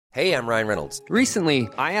Hey, I'm Ryan Reynolds. Recently,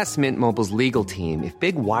 I asked Mint Mobile's legal team if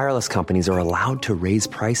big wireless companies are allowed to raise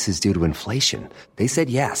prices due to inflation. They said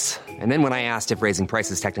yes. And then when I asked if raising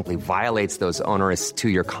prices technically violates those onerous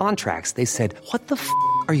two-year contracts, they said, "What the f***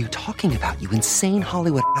 are you talking about, you insane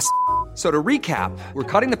Hollywood ass?" So to recap, we're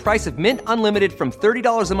cutting the price of Mint Unlimited from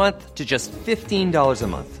 $30 a month to just $15 a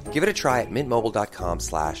month. Give it a try at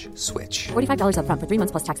mintmobile.com/switch. $45 up front for 3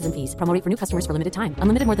 months plus taxes and fees. Promo rate for new customers for limited time.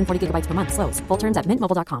 Unlimited more than 40 gigabytes per month. Slows full terms at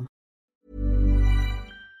mintmobile.com.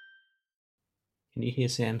 Can you hear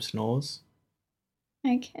Sam snores?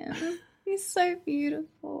 I can. He's so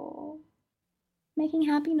beautiful. Making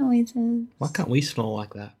happy noises. Why can't we snore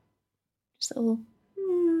like that? Just a little.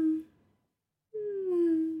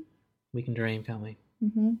 We can dream, can't we?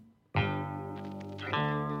 Mm-hmm.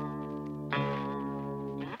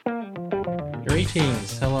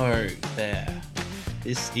 Greetings, hello there.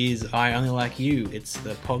 This is I Only Like You. It's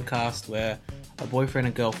the podcast where a boyfriend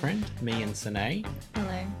and girlfriend, me and Sine,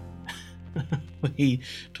 Hello. we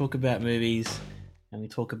talk about movies and we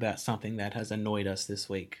talk about something that has annoyed us this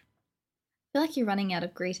week. I feel like you're running out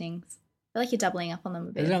of greetings. I feel like you're doubling up on them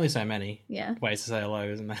a bit. There's only so many Yeah. ways to say hello,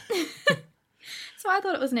 isn't there? So I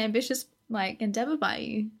thought it was an ambitious endeavour by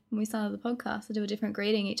you when we started the podcast to do a different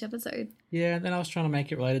greeting each episode. Yeah, then I was trying to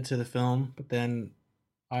make it related to the film, but then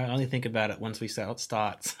I only think about it once we start,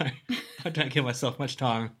 so I don't give myself much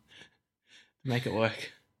time to make it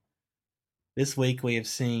work. This week we have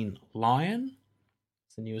seen Lion.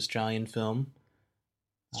 It's a new Australian film.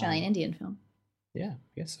 Australian-Indian film. Yeah,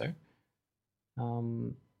 I guess so.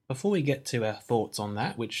 Before we get to our thoughts on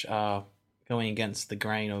that, which are going against the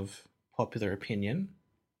grain of popular opinion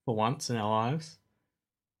for once in our lives,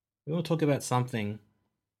 we want to talk about something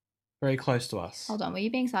very close to us. Hold on, were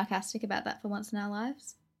you being sarcastic about that for once in our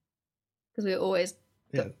lives? Because we were always...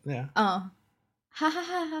 Yeah. Oh. Ha ha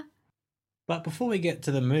ha ha. But before we get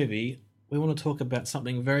to the movie, we want to talk about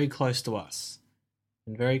something very close to us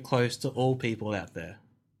and very close to all people out there.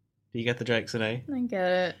 Do you get the jokes today? I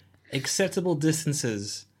get it. Acceptable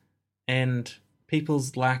distances and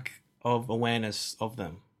people's lack of awareness of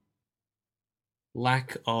them.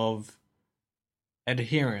 Lack of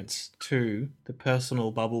adherence to the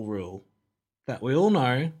personal bubble rule that we all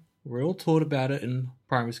know, we're all taught about it in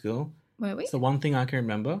primary school. Were we? It's the one thing I can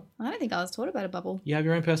remember. I don't think I was taught about a bubble. You have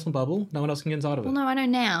your own personal bubble, no one else can get inside of it. Well, no, I know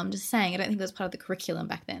now. I'm just saying I don't think it was part of the curriculum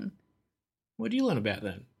back then. What did you learn about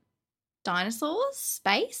then? Dinosaurs?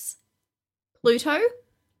 Space? Pluto?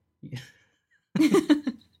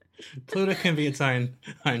 Pluto can be its own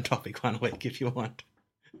topic one week if you want.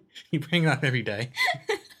 You bring it up every day.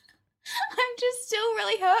 I'm just still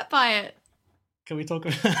really hurt by it. Can we talk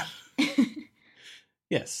about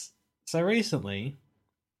Yes. So recently,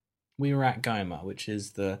 we were at GOMA, which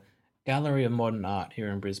is the Gallery of Modern Art here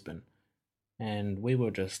in Brisbane. And we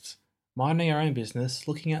were just minding our own business,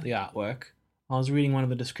 looking at the artwork. I was reading one of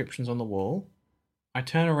the descriptions on the wall. I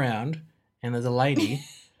turn around and there's a lady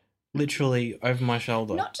literally over my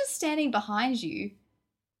shoulder. Not just standing behind you,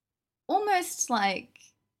 almost like,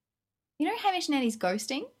 you know Hamish and Eddie's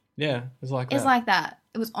ghosting? Yeah, it's like that. It's like that.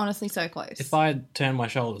 It was honestly so close. If I had turned my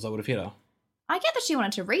shoulders, I would have hit her. I get that she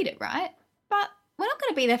wanted to read it, right? But we're not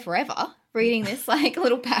going to be there forever reading this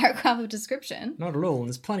little paragraph of description. Not at all. And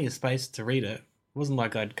there's plenty of space to read it. It wasn't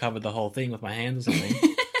like I'd covered the whole thing with my hands or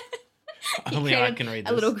something. Only I can read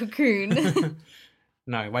this. A little cocoon.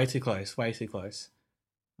 No, way too close. Way too close.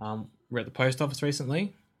 We're at the post office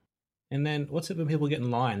recently. And then what's it when people get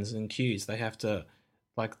in lines and queues? They have to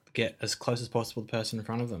get as close as possible to the person in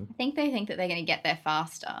front of them. I think they think that they're going to get there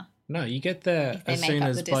faster. No, you get there as soon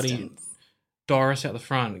as bloody Doris out the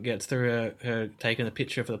front gets through her taking the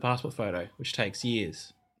picture for the passport photo, which takes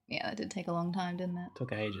years. Yeah, that did take a long time, didn't it?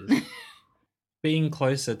 Took ages. Being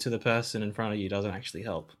closer to the person in front of you doesn't actually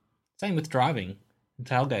help. Same with driving and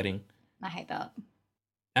tailgating. I hate that.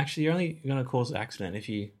 Actually, you're only going to cause an accident if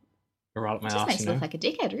you are right up my It just arse, makes you look like a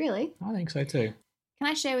dickhead, really. I think so too. Can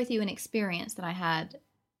I share with you an experience that I had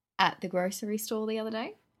at the grocery store the other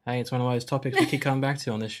day? Hey, it's one of those topics we keep coming back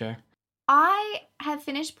to on this show. I had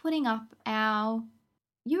finished putting up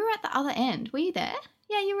You were at the other end. Were you there?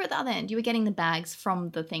 Yeah, you were at the other end. You were getting the bags from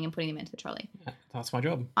the thing and putting them into the trolley. Yeah, that's my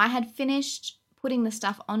job. I had finished putting the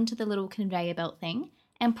stuff onto the little conveyor belt thing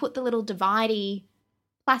and put the little dividey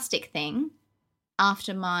plastic thing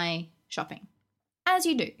after my shopping. As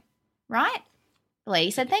you do, right? The lady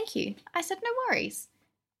said thank you. I said no worries.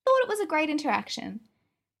 Thought it was a great interaction.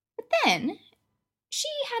 But then she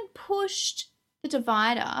had pushed the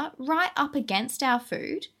divider right up against our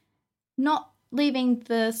food, not leaving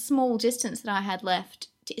the small distance that I had left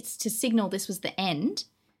to signal this was the end,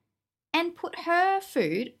 and put her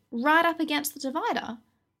food right up against the divider.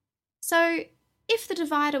 So if the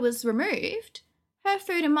divider was removed, her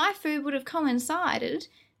food and my food would have coincided.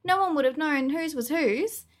 No one would have known whose was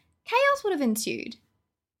whose. Chaos would have ensued.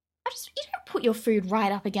 You don't put your food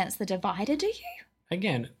right up against the divider, do you?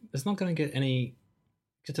 Again, it's not going to get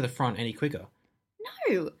to the front any quicker.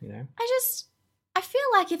 No. You know? I feel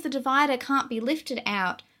like if the divider can't be lifted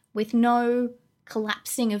out with no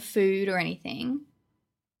collapsing of food or anything,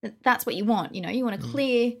 that's what you want. You know, you want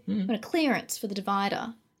you want a clearance for the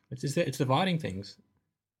divider. It's dividing things.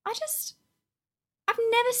 I've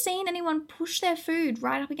never seen anyone push their food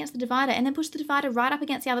right up against the divider and then push the divider right up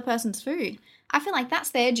against the other person's food. I feel like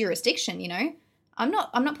that's their jurisdiction, you know. I'm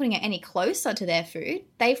not putting it any closer to their food.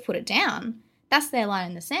 They've put it down. That's their line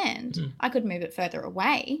in the sand. I could move it further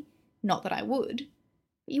away. Not that I would.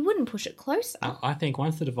 But you wouldn't push it closer. I think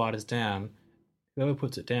once the divider's down, whoever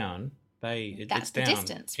puts it down, it's down.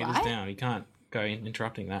 Distance, right? It is down. You can't go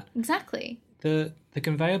interrupting that. Exactly. The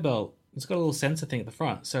conveyor belt, it's got a little sensor thing at the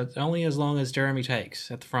front, so it's only as long as Jeremy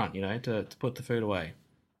takes at the front, you know, to put the food away.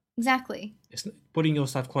 Exactly. It's putting your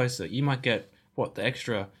stuff closer. You might get, the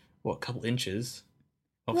extra, couple inches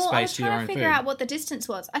of space to your own food. I was trying to figure out what the distance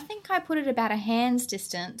was. I think I put it about a hand's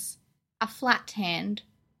distance, a flat hand,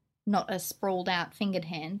 not a sprawled out fingered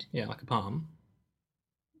hand. Yeah, like a palm.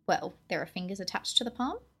 Well, there are fingers attached to the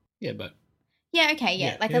palm. Yeah, but... Yeah, okay,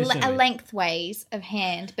 yeah. Like a a lengthways of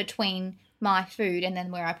hand between my food and then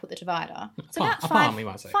where I put the divider. So about palm, you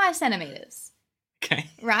might say. 5 centimetres. Okay.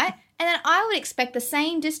 Right? And then I would expect the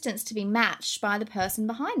same distance to be matched by the person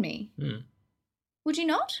behind me. Would you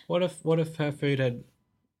not? What if her food had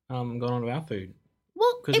gone onto our food?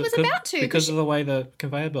 Well, it was about to. Because of the way the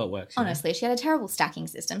conveyor belt works. Honestly, she had a terrible stacking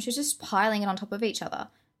system. She was just piling it on top of each other.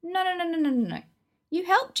 No. You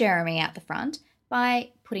helped Jeremy out the front by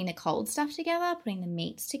putting the cold stuff together, putting the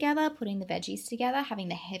meats together, putting the veggies together, having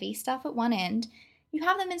the heavy stuff at one end. You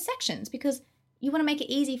have them in sections because you want to make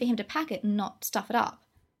it easy for him to pack it and not stuff it up.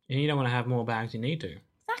 And you don't want to have more bags than you need to.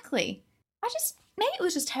 Exactly. Maybe it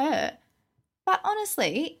was just her. But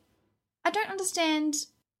honestly, I don't understand.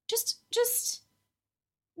 Just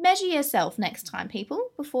measure yourself next time,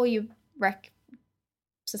 people, before you wreck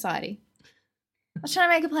society. I was trying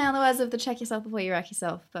to make a play on the words of the check yourself before you wreck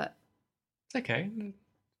yourself, but... It's okay.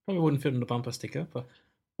 Probably wouldn't fit on the bumper sticker, but...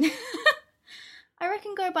 I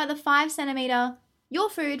reckon go by the 5 centimetre, your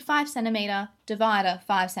food 5 centimetre, divider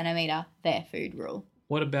 5 centimetre, their food rule.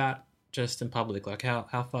 What about just in public? Like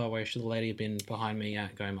how far away should the lady have been behind me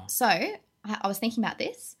at Goma? So, I was thinking about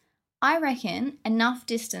this. I reckon enough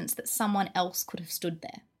distance that someone else could have stood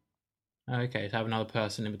there. Okay, to have another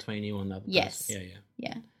person in between you and the other yes. person.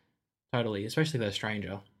 Yeah. Totally, especially if they're a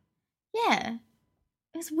stranger. Yeah.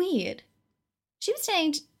 It's weird. She was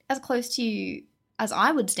standing as close to you as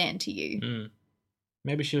I would stand to you.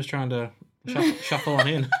 Maybe she was trying to shuffle on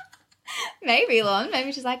in. Maybe, Lon.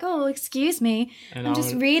 Maybe she's like, oh, excuse me. I'm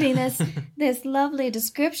just reading this lovely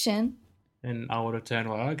description. And I would have turned,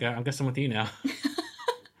 well, okay, I guess I'm with you now.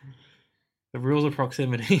 The rules of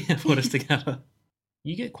proximity have put us together.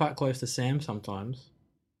 You get quite close to Sam sometimes.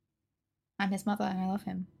 I'm his mother and I love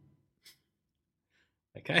him.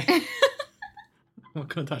 Okay. I'm not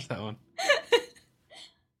going to touch that one.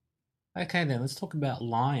 Okay, then, let's talk about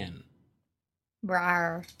Lion.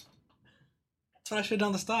 Rawr. That's what I should have done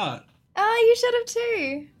at the start. Oh, you should have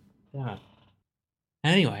too. Yeah.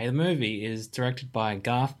 Anyway, the movie is directed by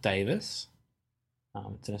Garth Davis.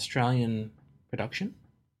 It's an Australian production.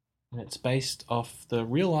 And it's based off the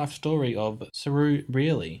real-life story of Saru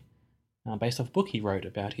Brearley, based off a book he wrote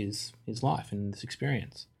about his life and this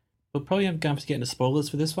experience. We'll probably have to get into spoilers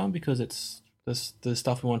for this one because it's the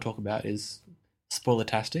stuff we want to talk about is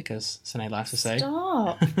spoiler-tastic, as Sinead likes to say.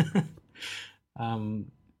 Stop.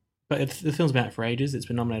 But the film's been out for ages. It's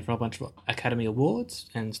been nominated for a bunch of Academy Awards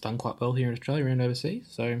and it's done quite well here in Australia and overseas.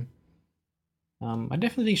 So I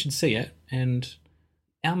definitely think you should see it. And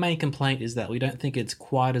our main complaint is that we don't think it's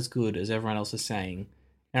quite as good as everyone else is saying.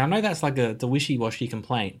 And I know that's like the wishy-washy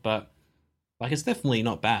complaint, but like it's definitely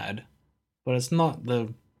not bad. But it's not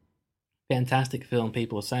the fantastic film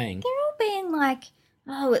people are saying. They're all being like,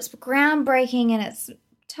 oh, it's groundbreaking and it's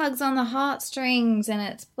tugs on the heartstrings and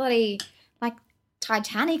it's bloody like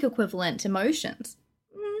Titanic equivalent emotions.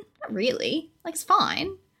 Not really. Like, it's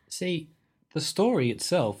fine. See, the story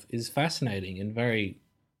itself is fascinating and very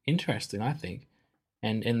interesting, I think.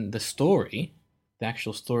 And in the story, the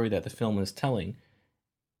actual story that the film is telling,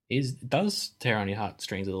 does tear on your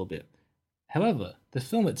heartstrings a little bit. However, the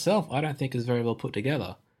film itself, I don't think is very well put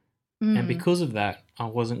together. And because of that, I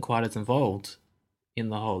wasn't quite as involved in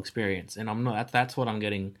the whole experience. And I'm not. That's what I'm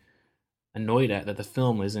getting annoyed at, that the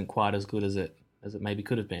film isn't quite as good as it maybe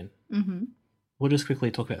could have been. we'll just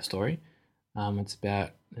quickly talk about the story. It's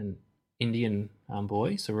about an Indian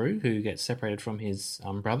boy, Saru, who gets separated from his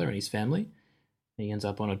brother and his family. He ends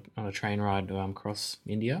up on a train ride across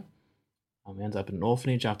India. He ends up in an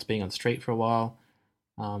orphanage after being on the street for a while.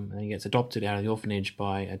 And he gets adopted out of the orphanage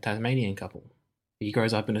by a Tasmanian couple. He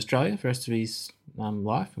grows up in Australia for the rest of his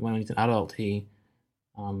life. And when he's an adult, he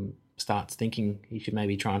starts thinking he should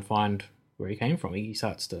maybe try and find where he came from. He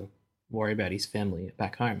starts to worry about his family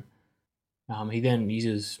back home. He then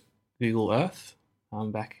uses Google Earth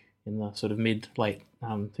back in the sort of mid-late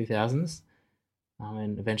 2000s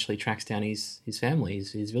and eventually tracks down his family,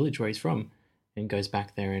 his village where he's from, and goes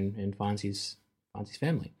back there and finds his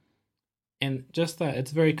family. And just that,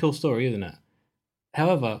 it's a very cool story, isn't it?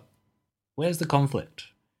 However, where's the conflict?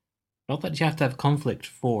 Not that you have to have conflict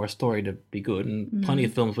for a story to be good, and plenty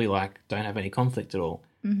of films we like don't have any conflict at all.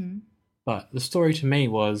 Mm-hmm. But the story to me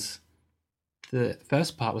was, the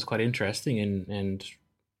first part was quite interesting, and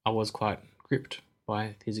I was quite gripped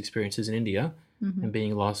by his experiences in India and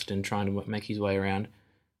being lost and trying to make his way around.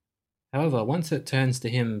 However, once it turns to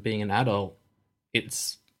him being an adult,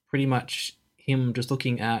 it's pretty much him just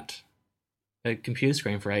looking at a computer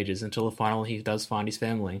screen for ages until finally he does find his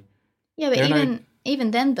family. Yeah, but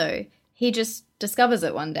even then, though, he just discovers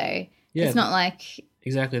it one day. Yeah, it's not like...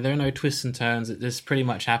 Exactly. There are no twists and turns. It just pretty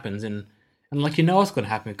much happens. And like, you know what's going to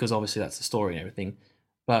happen because obviously that's the story and everything.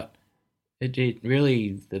 But it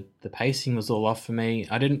really... The pacing was all off for me.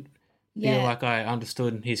 I didn't feel like I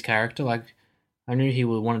understood his character. Like, I knew he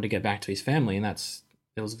wanted to get back to his family, and that's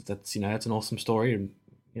an awesome story, and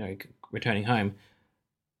returning home.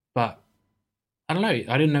 But I don't know.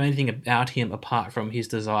 I didn't know anything about him apart from his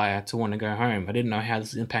desire to want to go home. I didn't know how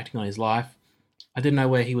this was impacting on his life. I didn't know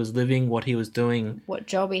where he was living, what he was doing, what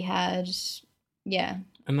job he had. Yeah,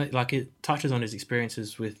 and like it touches on his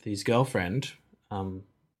experiences with his girlfriend.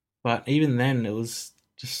 But even then, it was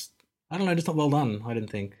just just not well done. I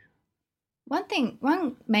didn't think.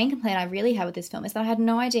 One main complaint I really had with this film is that I had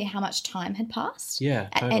no idea how much time had passed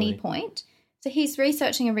at any point. So he's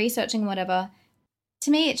researching and whatever.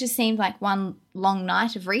 To me, it just seemed like one long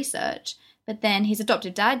night of research. But then his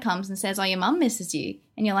adoptive dad comes and says, "Oh, your mum misses you."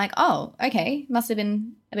 And you're like, "Oh, okay, must have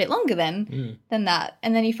been a bit longer than that."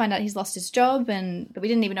 And then you find out he's lost his job, but we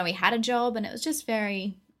didn't even know he had a job. And it was just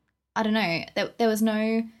very, I don't know, there was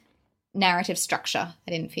no narrative structure,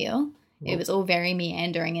 I didn't feel. It was all very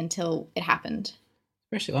meandering until it happened.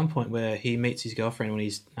 Especially at one point where he meets his girlfriend when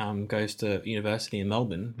he goes to university in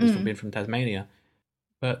Melbourne. He's been from Tasmania.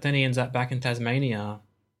 But then he ends up back in Tasmania,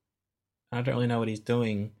 and I don't really know what he's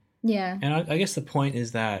doing. Yeah. And I guess the point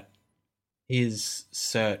is that his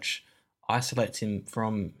search isolates him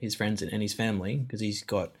from his friends and his family, because he's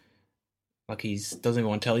got, like, he doesn't even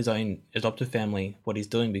want to tell his own adoptive family what he's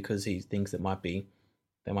doing because he thinks they might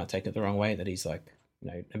take it the wrong way, that he's like,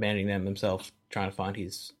 abandoning them himself, trying to find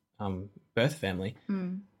his birth family.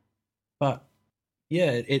 But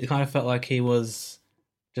yeah, it kind of felt like he was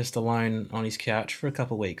just alone on his couch for a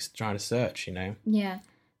couple of weeks trying to search, Yeah.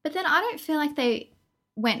 But then I don't feel like they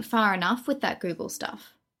went far enough with that Google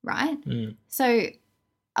stuff, right? So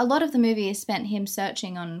a lot of the movie is spent him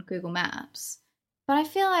searching on Google Maps. But I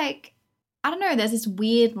feel like, I don't know, there's this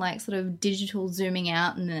weird, like, sort of digital zooming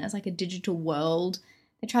out, and then there's like a digital world.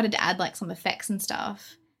 They tried to add like some effects and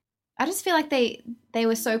stuff. I just feel like they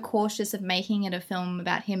were so cautious of making it a film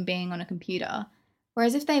about him being on a computer.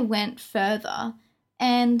 Whereas if they went further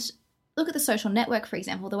and look at The Social Network, for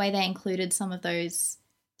example, the way they included some of those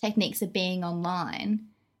techniques of being online,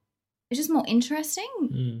 it's just more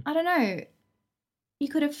interesting. I don't know. You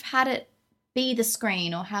could have had it be the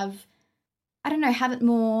screen or have it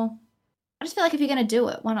more... I just feel like if you're going to do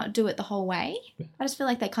it, why not do it the whole way? I just feel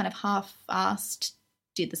like they kind of half-assed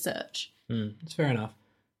did the search. It's fair enough.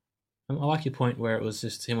 I like your point where it was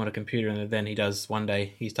just him on a computer, and then he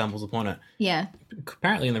stumbles upon it. Yeah.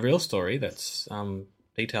 Apparently in the real story that's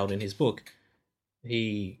detailed in his book,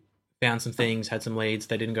 he found some things, had some leads,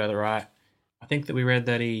 they didn't go the right. I think that we read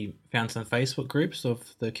that he found some Facebook groups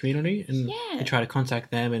of the community, and he tried to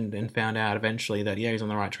contact them and found out eventually that, he's on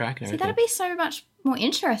the right track and everything. So that'd be so much more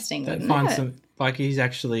interesting, wouldn't it? Like, he's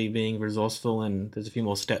actually being resourceful, and there's a few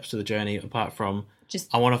more steps to the journey apart from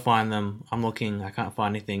I want to find them, I'm looking, I can't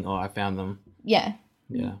find anything, or I found them. Yeah.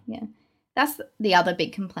 Yeah. Yeah. That's the other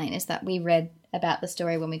big complaint, is that we read about the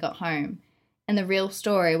story when we got home, and the real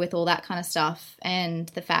story with all that kind of stuff, and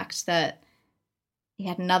the fact that he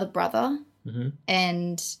had another brother,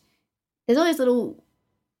 and there's all these little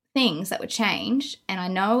things that were changed, and I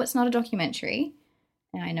know it's not a documentary,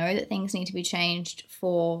 and I know that things need to be changed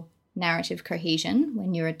for narrative cohesion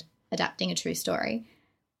when you're adapting a true story,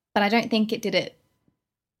 but I don't think it did it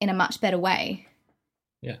in a much better way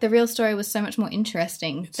Yeah. The real story was so much more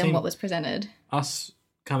interesting It than seemed- what was presented. Us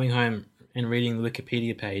coming home and reading the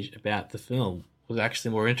Wikipedia page about the film was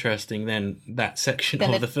actually more interesting than that section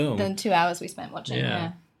of the film. Than 2 hours we spent watching.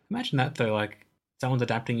 Yeah. Imagine that though, like someone's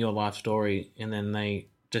adapting your life story and then they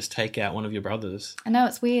just take out one of your brothers. I know,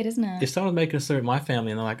 it's weird, isn't it? If someone's making a story of my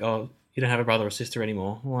family and they're like, "Oh, you don't have a brother or sister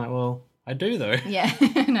anymore," I'm like, "Well, I do though." Yeah,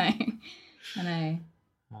 I know.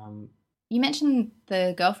 Um, You mentioned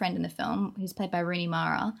the girlfriend in the film, who's played by Rooney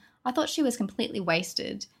Mara. I thought she was completely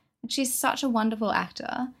wasted. She's such a wonderful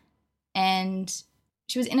actor, and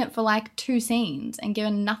she was in it for like 2 scenes and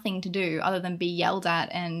given nothing to do other than be yelled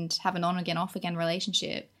at and have an on-again, off-again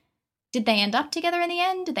relationship. Did they end up together in the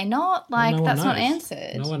end? Did they not? Like, no one that's not knows.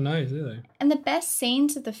 answered. No one knows, do they? And the best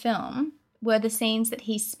scenes of the film were the scenes that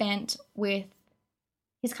he spent with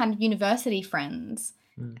his kind of university friends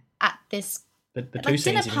at this The two like dinner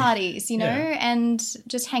scenes, you mean? parties, you know, Yeah. and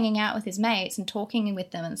just hanging out with his mates and talking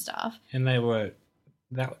with them and stuff. And they were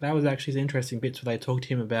that was actually the interesting bits where they talked to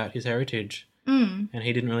him about his heritage, and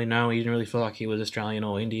he didn't really know. He didn't really feel like he was Australian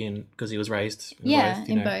or Indian because he was raised in both.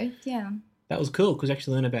 You know. Both, yeah. That was cool because you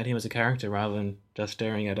actually learn about him as a character rather than just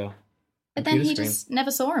staring at a But then computer he screen. just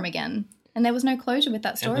never saw him again, and there was no closure with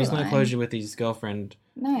that And there's no storyline. closure with his girlfriend,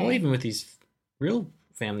 No. or even with his real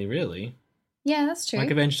family, really. Yeah, that's true.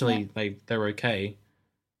 Like eventually, they were okay,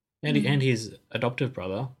 and and his adoptive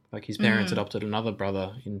brother, like his parents adopted another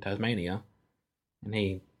brother in Tasmania, and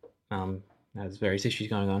he has various issues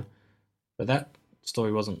going on, but that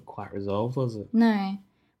story wasn't quite resolved, was it? No,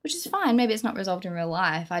 which is fine. Maybe it's not resolved in real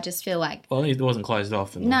life. I just feel like Well, it wasn't closed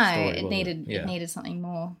off. In no, the story, it was needed Yeah. it needed something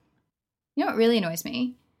more. You know what really annoys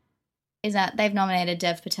me is that they've nominated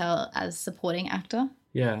Dev Patel as supporting actor.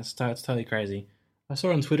 Yeah, it's totally crazy. I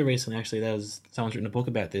saw on Twitter recently, actually, someone's written a book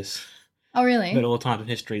about this, Oh, really? about all the times in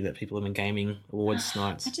history that people have been gaming awards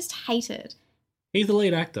nights. I just hate it. He's the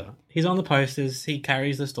lead actor. He's on the posters. He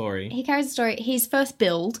carries the story. He carries the story. His first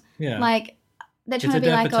build, Yeah. like they're It's trying a to be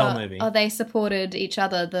Dev like, Patel movie. oh, they supported each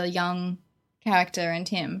other, the young character and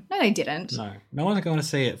him. No, they didn't. No one's going to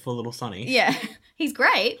see it for Little Sonny. Yeah, he's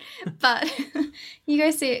great, but you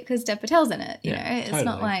go see it because Dev Patel's in it. You Yeah, know, it's not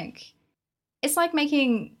totally. like it's like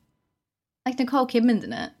making like Nicole Kidman's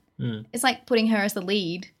in it. Mm. It's like putting her as the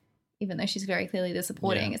lead, even though she's very clearly the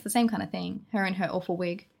supporting. Yeah. It's the same kind of thing. Her and her awful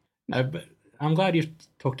wig. No, but I'm glad you've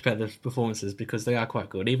talked about the performances because they are quite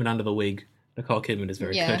good. Even under the wig, Nicole Kidman is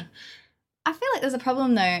very good. I feel like there's a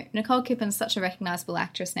problem though. Nicole Kidman's such a recognizable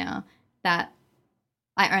actress now that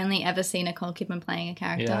I only ever see Nicole Kidman playing a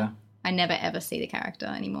character. Yeah. I never ever see the character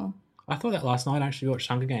anymore. I thought that last night. I actually watched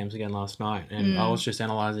Hunger Games again last night, and I was just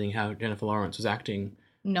analysing how Jennifer Lawrence was acting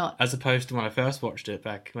Not. as opposed to when I first watched it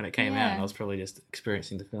back when it came out, Yeah. and I was probably just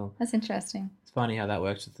experiencing the film. That's interesting. It's funny how that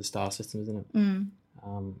works with the star system, isn't it?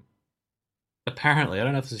 Mm. Apparently, I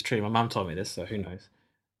don't know if this is true. My mum told me this, so who knows?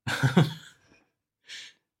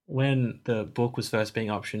 When the book was first being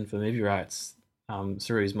optioned for movie rights,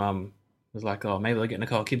 Saru's mum was like, "Oh, maybe they'll get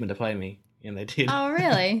Nicole Kidman to play me," and they did. Oh,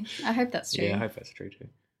 really? I hope that's true. Yeah, I hope that's true too.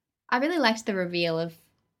 I really liked the reveal of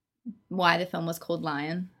why the film was called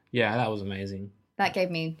Lion. Yeah, that was amazing. That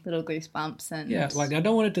gave me little goosebumps. And Yeah, like I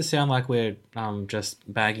don't want it to sound like we're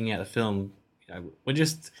just bagging out the film. You know, we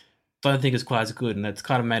just don't think it's quite as good, and that's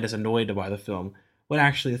kind of made us annoyed by the film. When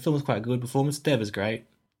actually the film is quite good. Performance, Dev is great.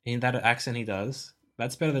 In that accent he does,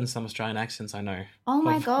 that's better than some Australian accents I know. oh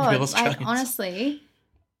my of god! real Like Australians. honestly,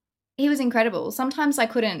 he was incredible. Sometimes I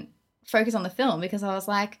couldn't focus on the film because I was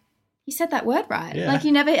like, "You said that word right." Yeah. Like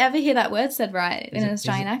you never ever hear that word said right in an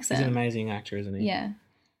Australian accent. He's an amazing actor, isn't he? Yeah.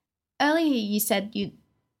 Earlier, you said you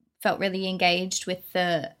felt really engaged with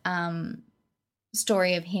the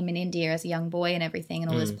story of him in India as a young boy and everything,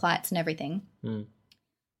 and all his plights and everything. Mm.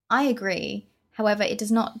 I agree. However, it did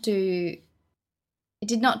not do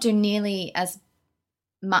nearly as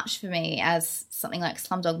much for me as something like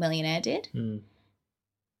Slumdog Millionaire did. Mm.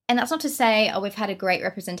 And that's not to say, oh, we've had a great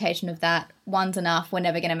representation of that. One's enough. We're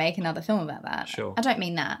never going to make another film about that. Sure. I don't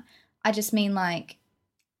mean that. I just mean like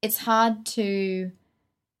it's hard to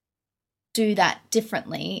do that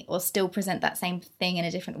differently or still present that same thing in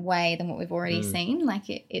a different way than what we've already seen. Like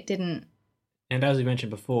it didn't. And as we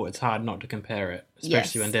mentioned before, it's hard not to compare it,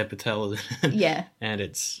 especially Yes. when Dev Patel is in it. Yeah. And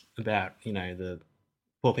it's about, the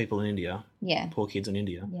poor people in India, Yeah. poor kids in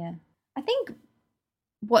India. Yeah. I think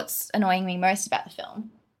what's annoying me most about the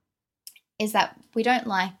film is that I don't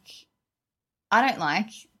like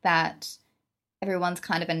that everyone's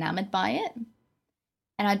kind of enamored by it.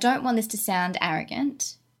 And I don't want this to sound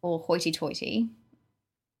arrogant or hoity-toity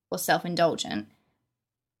or self-indulgent,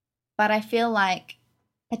 but I feel like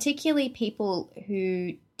particularly people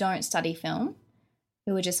who don't study film,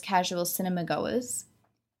 who are just casual cinema goers,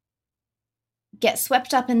 get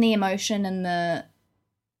swept up in the emotion and the,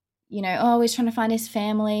 oh, he's trying to find his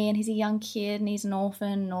family and he's a young kid and he's an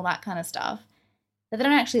orphan and all that kind of stuff, that they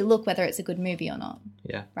don't actually look whether it's a good movie or not.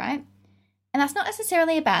 Yeah. Right? And that's not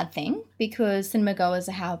necessarily a bad thing, because cinema goers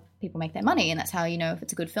are how people make their money, and that's how you know if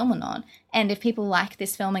it's a good film or not. And if people like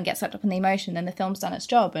this film and get swept up in the emotion, then the film's done its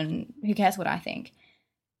job, and who cares what I think.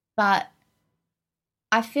 But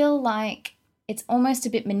I feel like it's almost a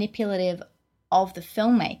bit manipulative of the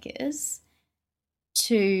filmmakers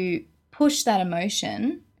to push that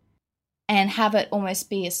emotion and have it almost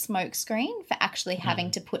be a smokescreen for actually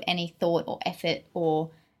having to put any thought or effort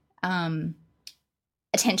or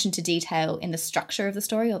attention to detail in the structure of the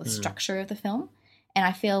story or the structure of the film. And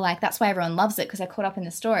I feel like that's why everyone loves it, because they're caught up in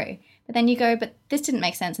the story. But then you go, but this didn't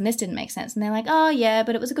make sense and this didn't make sense. And they're like, oh, yeah,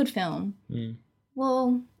 but it was a good film.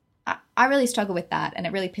 Well, I really struggle with that, and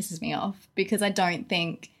it really pisses me off, because I don't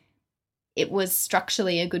think it was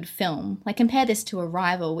structurally a good film. Like, compare this to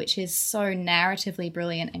Arrival, which is so narratively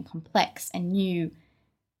brilliant and complex and new.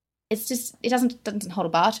 It's just, it doesn't hold a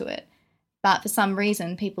bar to it. But for some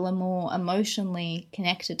reason, people are more emotionally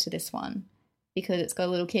connected to this one because it's got a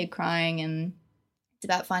little kid crying and it's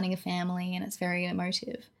about finding a family and it's very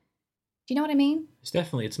emotive. Do you know what I mean?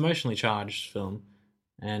 It's emotionally charged film,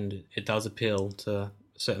 and it does appeal to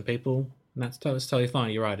certain people, and that's totally fine.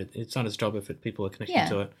 You're right. It's not its job if people are connected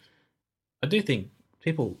to it. I do think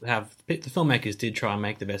the filmmakers did try and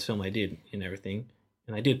make the best film they did in everything,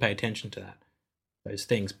 and they did pay attention to those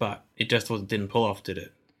things, but it just didn't pull off, did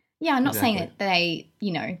it? Yeah, I'm not saying that they,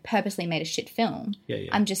 purposely made a shit film.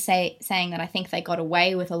 Yeah. I'm just saying that I think they got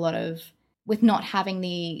away with with not having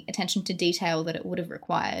the attention to detail that it would have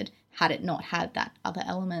required had it not had that other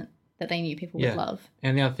element that they knew people would love.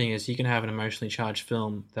 And the other thing is, you can have an emotionally charged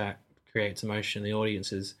film that creates emotion in the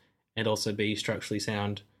audiences and also be structurally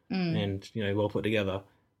sound and, well put together.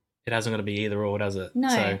 It hasn't got to be either or, does it?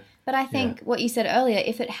 No, but I think what you said earlier,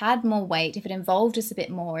 if it had more weight, if it involved us a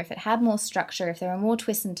bit more, if it had more structure, if there were more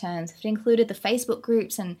twists and turns, if it included the Facebook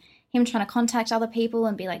groups and him trying to contact other people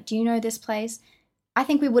and be like, do you know this place? I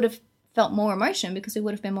think we would have felt more emotion because we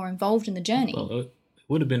would have been more involved in the journey. Well, it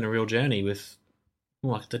would have been a real journey with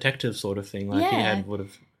more like a detective sort of thing. Like he would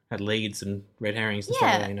have had leads and red herrings and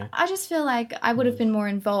stuff like that, I just feel like I would have been more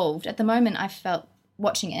involved. At the moment,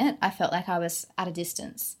 watching it, I felt like I was at a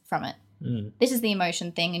distance from it. This is the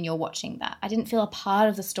emotion thing and you're watching that. I didn't feel a part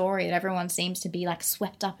of the story, that everyone seems to be like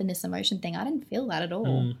swept up in this emotion thing. I didn't feel that at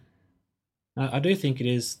all. I do think it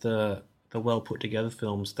is the well put together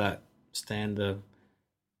films that stand the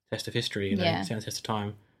test of history, stand the test of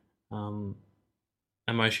time.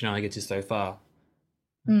 Emotion only gets you so far.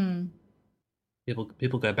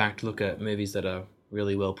 People go back to look at movies that are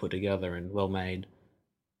really well put together and well made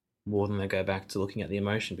more than they go back to looking at the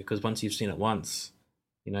emotion, because once you've seen it once,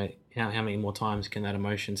 how many more times can that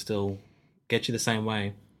emotion still get you the same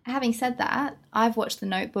way? Having said that, I've watched The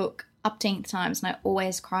Notebook upteenth times and I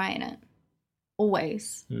always cry in it.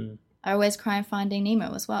 Always. I always cry in Finding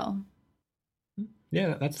Nemo as well.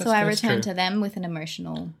 Yeah, that's so I return true. to them with an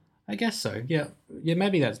emotional... I guess so, yeah. Yeah,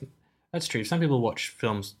 maybe that's true. Some people watch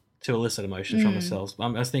films to elicit emotions from themselves. I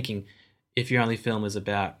was thinking, if your only film is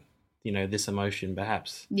about, this emotion,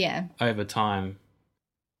 perhaps over time,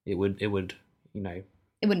 it would, it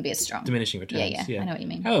wouldn't be as strong. Diminishing returns. Yeah, I know what you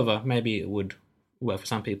mean. However, maybe it would, for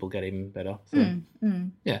some people, get even better. So,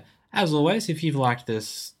 yeah. As always, if you've liked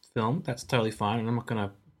this film, that's totally fine, and I'm not going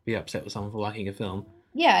to be upset with someone for liking a film.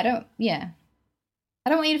 Yeah, I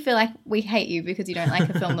don't want you to feel like we hate you because you don't like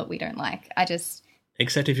a film that we don't like.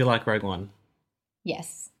 Except if you like Rogue One.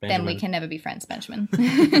 Yes. Benjamin. Then we can never be friends, Benjamin.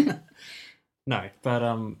 No, but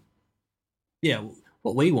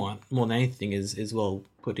what we want more than anything is well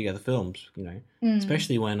put together films,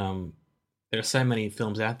 especially when there are so many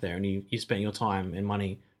films out there and you spend your time and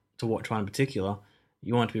money to watch one in particular.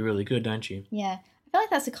 You want it to be really good, don't you? Yeah. I feel like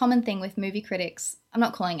that's a common thing with movie critics. I'm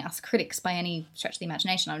not calling us critics by any stretch of the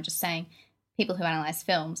imagination. I'm just saying people who analyse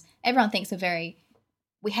films. Everyone thinks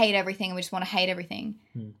we hate everything and we just want to hate everything.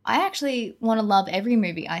 I actually want to love every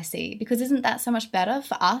movie I see, because isn't that so much better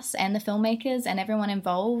for us and the filmmakers and everyone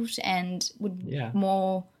involved, and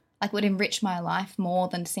would enrich my life more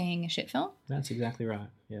than seeing a shit film? That's exactly right,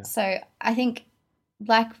 yeah. So I think,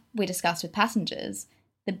 like we discussed with Passengers,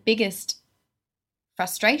 the biggest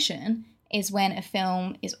frustration is when a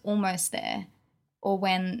film is almost there, or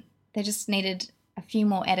when they just needed a few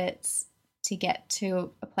more edits to get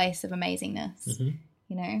to a place of amazingness.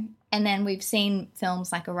 And then we've seen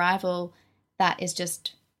films like Arrival that is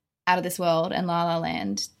just out of this world, and La La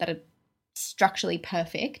Land that are structurally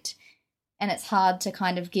perfect, and it's hard to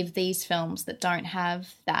kind of give these films that don't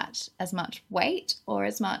have that as much weight or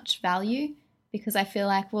as much value because I feel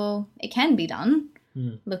like, well, it can be done.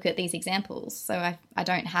 Mm. Look at these examples. So I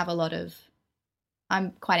don't have a lot of,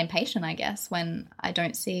 I'm quite impatient, I guess, when I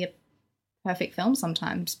don't see a perfect film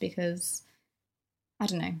sometimes because, I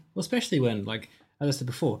don't know. Well, especially when, like, as I said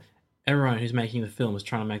before, everyone who's making the film is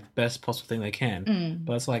trying to make the best possible thing they can.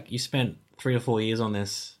 But it's like you spent 3 or 4 years on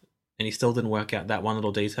this and you still didn't work out that one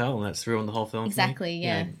little detail, and that's ruined the whole film. Exactly,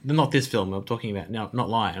 yeah. Not this film I'm talking about, no, not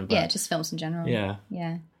Lion. But Yeah, just films in general. Yeah.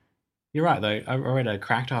 Yeah. You're right, though. I read a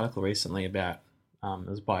Cracked article recently about, it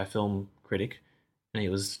was by a film critic, and he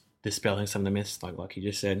was dispelling some of the myths, like you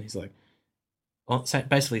just said. He's like,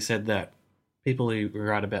 basically said that people who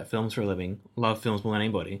write about films for a living love films more than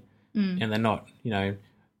anybody, and they're not,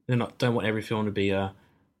 don't want every film to be a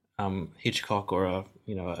Hitchcock or a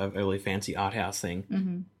really fancy art house thing.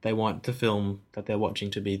 Mm-hmm. They want the film that they're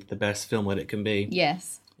watching to be the best film that it can be.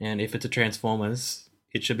 Yes. And if it's a Transformers,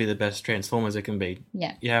 it should be the best Transformers it can be.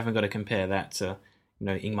 Yeah. You haven't got to compare that to,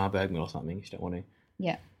 Ingmar Bergman or something if you don't want to.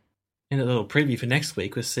 Yeah. In a little preview for next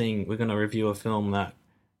week, we're going to review a film that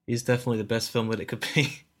is definitely the best film that it could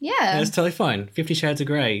be. Yeah. And it's totally fine. 50 Shades of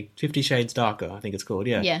Grey, 50 Shades Darker, I think it's called.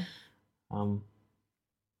 Yeah. Yeah.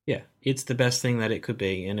 Yeah, it's the best thing that it could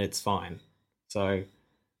be, and it's fine. So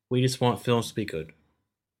we just want films to be good.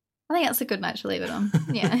 I think that's a good note to leave it on.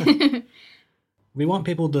 Yeah. We want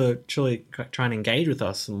people to truly try and engage with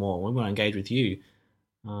us some more. We want to engage with you.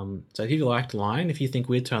 So if you liked Line, if you think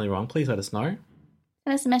we're totally wrong, please let us know.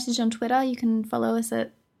 Send us a message on Twitter. You can follow us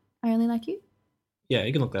at I Only Like You. Yeah,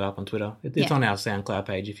 you can look that up on Twitter. It's on our SoundCloud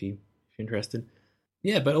page if you're interested.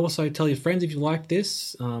 Yeah, but also tell your friends if you like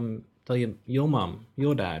this. Tell your mum,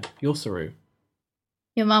 your dad, your Saru.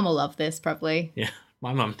 Your mum will love this, probably. Yeah,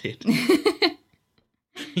 my mum did. You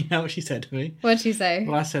know what she said to me? What'd she say?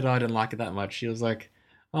 Well, I said I didn't like it that much. She was like,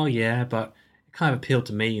 oh yeah, but it kind of appealed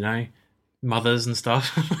to me, mothers and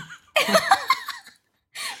stuff. What does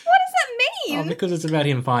that mean? Oh, because it's about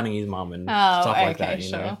him finding his mum and stuff like that,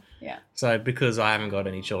 sure. Yeah. So because I haven't got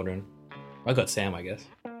any children, I got Sam, I guess.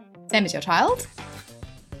 Sam is your child?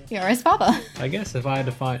 You're his father. I guess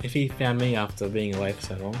if he found me after being away for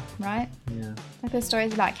so long. Right? Yeah. Like those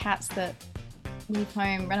stories about cats that leave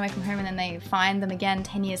home, run away from home, and then they find them again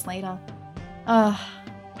 10 years later. Oh.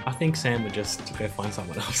 I think Sam would just go find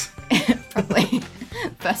someone else. Probably.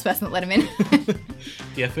 First person that let him in.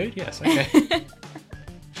 Yeah, food? Yes, okay.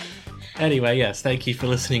 Anyway, yes, thank you for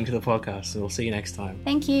listening to the podcast, and we'll see you next time.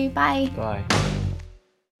 Thank you. Bye. Bye.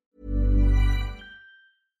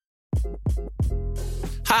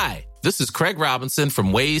 Hi, this is Craig Robinson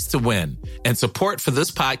from Ways to Win, and support for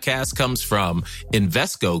this podcast comes from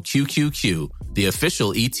Invesco QQQ, the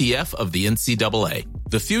official ETF of the NCAA.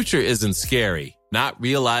 The future isn't scary. Not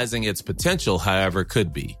realizing its potential, however,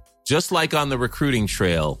 could be. Just like on the recruiting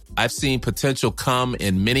trail, I've seen potential come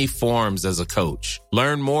in many forms as a coach.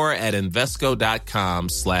 Learn more at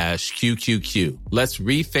Invesco.com/QQQ. Let's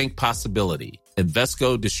rethink possibility.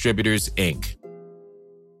 Invesco Distributors, Inc.